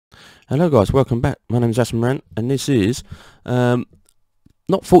Hello guys, welcome back. My name is Sherman, and this is not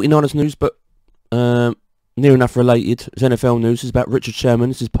 49ers news, but near enough related. It's NFL news. It's about Richard Sherman.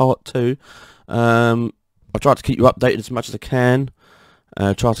 This is part 2. I try to keep you updated as much as I can.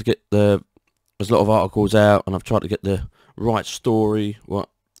 Try to get there's a lot of articles out, and I've tried to get the right story,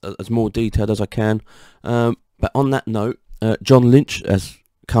 as more detailed as I can. But on that note, John Lynch has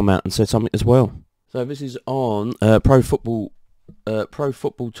come out and said something as well. So this is on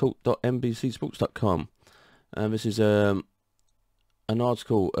profootballtalk.nbcsports.com, and this is an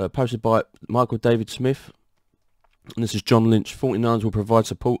article posted by Michael David Smith, and this is John Lynch. 49ers will provide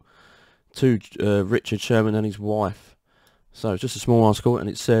support to Richard Sherman and his wife. So it's just a small article, and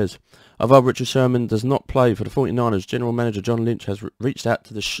it says, although Richard Sherman does not play for the 49ers, General Manager John Lynch has reached out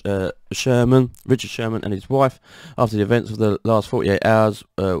to the Richard Sherman and his wife after the events of the last 48 hours,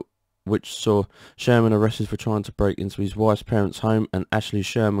 which saw Sherman arrested for trying to break into his wife's parents' home, and Ashley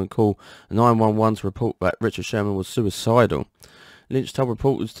Sherman called 911 to report that Richard Sherman was suicidal. Lynch told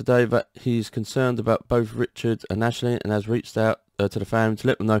reporters today that he is concerned about both Richard and Ashley and has reached out to the family to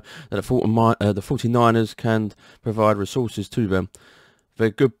let them know that the 49ers can provide resources to them. They're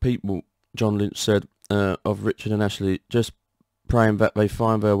good people, John Lynch said, of Richard and Ashley, just praying that they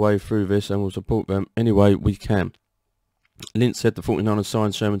find their way through this and will support them any way we can. Lynch said the 49ers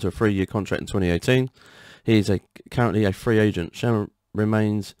signed Sherman to a 3-year contract in 2018. He is currently a free agent. Sherman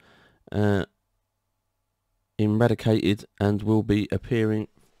remains eradicated and will be appearing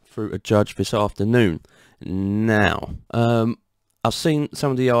through a judge this afternoon. Now, I've seen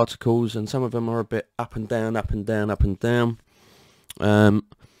some of the articles, and some of them are a bit up and down, up and down, up and down.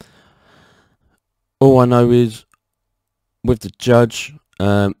 All I know is, with the judge,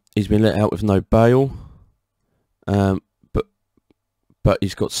 he's been let out with no bail. But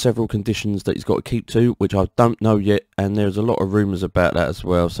he's got several conditions that he's got to keep to, which I don't know yet, and there's a lot of rumours about that as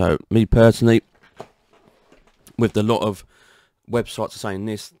well. So, me personally, with a lot of websites are saying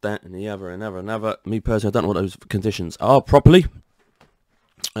this, that, and the other, and another, me personally, I don't know what those conditions are properly.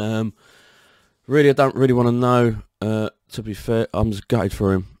 Really, I don't really want to know, to be fair. I'm just gutted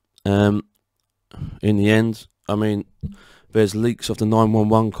for him. In the end, I mean, there's leaks of the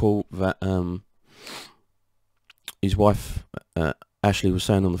 911 call that his wife, Ashley, was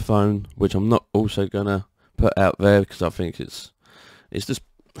saying on the phone, which I'm not also gonna put out there because I think it's just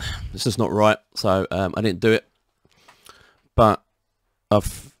not right. So I didn't do it, but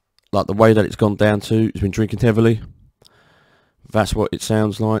I've like the way that it's gone down to. He's been drinking heavily. That's what it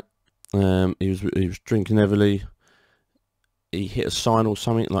sounds like. He was drinking heavily. He hit a sign or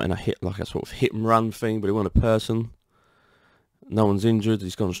something, like a sort of hit and run thing, but he wasn't a person. No one's injured.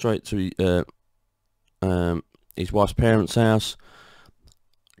 He's gone straight to his wife's parents' house,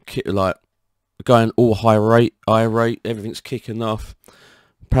 like going all irate, everything's kicking off.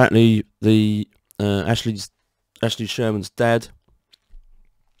 Apparently the Ashley Sherman's dad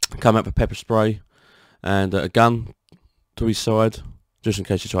come out with pepper spray and a gun to his side, just in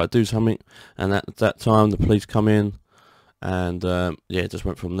case he tried to do something. And at that time the police come in, and yeah, it just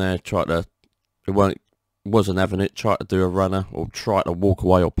went from there. Wasn't having it, tried to do a runner or tried to walk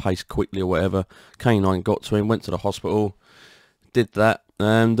away or pace quickly or whatever. Canine got to him, went to the hospital, did that,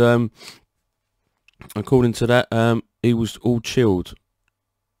 and according to that, he was all chilled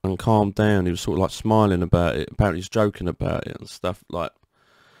and calmed down. He was sort of like smiling about it. Apparently he's joking about it and stuff. Like,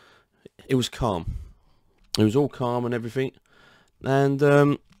 it was calm. It was all calm and everything. And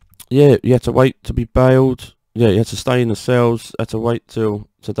yeah, you had to wait to be bailed. Yeah, you had to stay in the cells. Had to wait till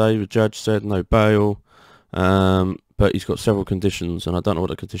today. The judge said no bail. But he's got several conditions, and I don't know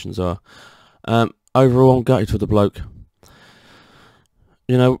what the conditions are. Overall, I'm gutted for the bloke.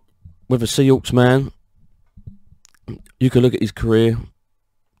 You know, with a Seahawks man, you could look at his career.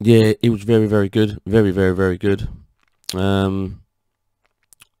 Yeah, he was very, very good. Very, very, very good. You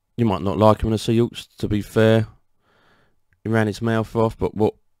might not like him in the Seahawks, to be fair. He ran his mouth off, but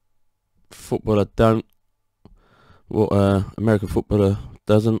what footballer don't? What American footballer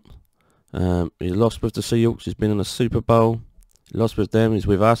doesn't? He lost with the Seahawks. He's been in a Super Bowl. He lost with them. He's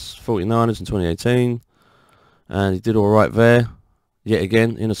with us, 49ers, in 2018. And he did alright there. Yet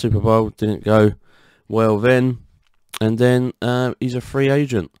again, in a Super Bowl. Didn't go well then. And then he's a free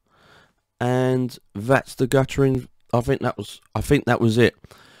agent. And that's the guttering. I think that was it.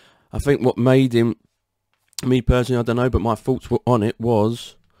 I think what made him, me personally, I don't know, but my thoughts on it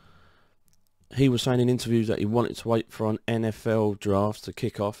was, he was saying in interviews that he wanted to wait for an NFL draft to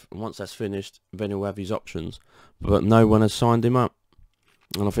kick off, and once that's finished, then he'll have his options. But no one has signed him up,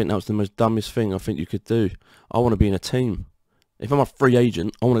 and I think that was the most dumbest thing I think you could do. I want to be in a team. If I'm a free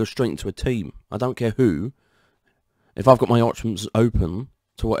agent, I want to go straight into a team. I don't care who. If I've got my options open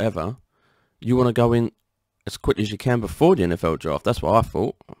to whatever, you want to go in as quickly as you can before the NFL draft. That's what I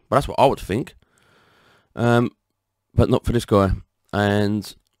thought, but that's what I would think. But not for this guy.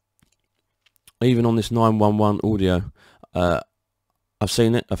 And even on this 911 audio, I've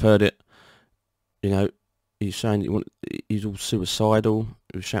seen it, I've heard it. You know, he's saying he's all suicidal.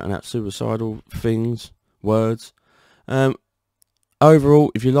 He was shouting out suicidal things, words.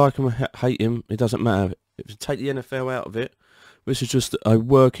 Overall, if you like him or hate him, it doesn't matter. If you take the NFL out of it, this is just a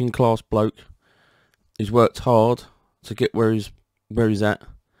working class bloke. He's worked hard to get where he's at,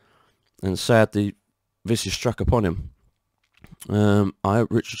 and sadly, this is struck upon him. I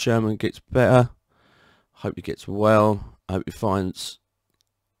hope Richard Sherman gets better. I hope he gets well. I hope he finds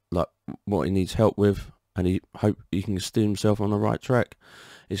like what he needs help with, and I hope he can steer himself on the right track.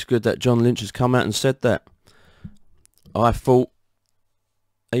 It's good that John Lynch has come out and said that. I thought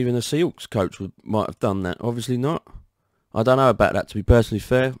even the Seahawks coach might have done that. Obviously not. I don't know about that, to be personally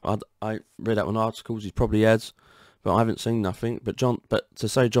fair. I read that on articles. He probably has, but I haven't seen nothing. But to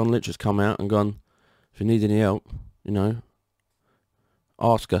say John Lynch has come out and gone, if you need any help, you know,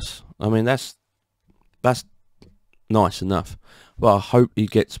 ask us. I mean, that's nice enough. But I hope he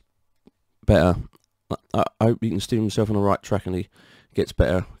gets better. I hope he can steer himself on the right track and he gets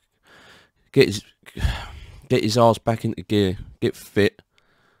better. Get his arse back into gear. Get fit,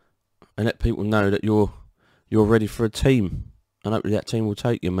 and let people know that you're ready for a team, and hopefully that team will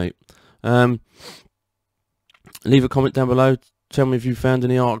take you, mate. Leave a comment down below. Tell me if you found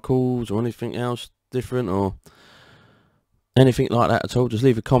any articles or anything else different or anything like that at all. Just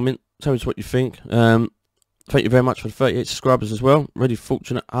leave a comment. Tell us what you think. Thank you very much for the 38 subscribers as well. Really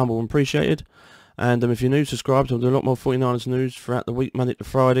fortunate, humble and appreciated. And if you're new, subscribe. I'll do a lot more 49ers news throughout the week, Monday to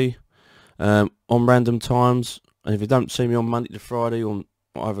Friday, on random times. And if you don't see me on Monday to Friday, on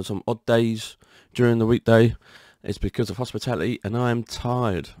either some odd days during the weekday, it's because of hospitality and I am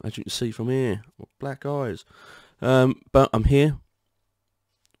tired, as you can see from here, black eyes. But I'm here.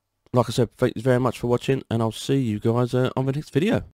 Like I said, thank you very much for watching, and I'll see you guys on the next video.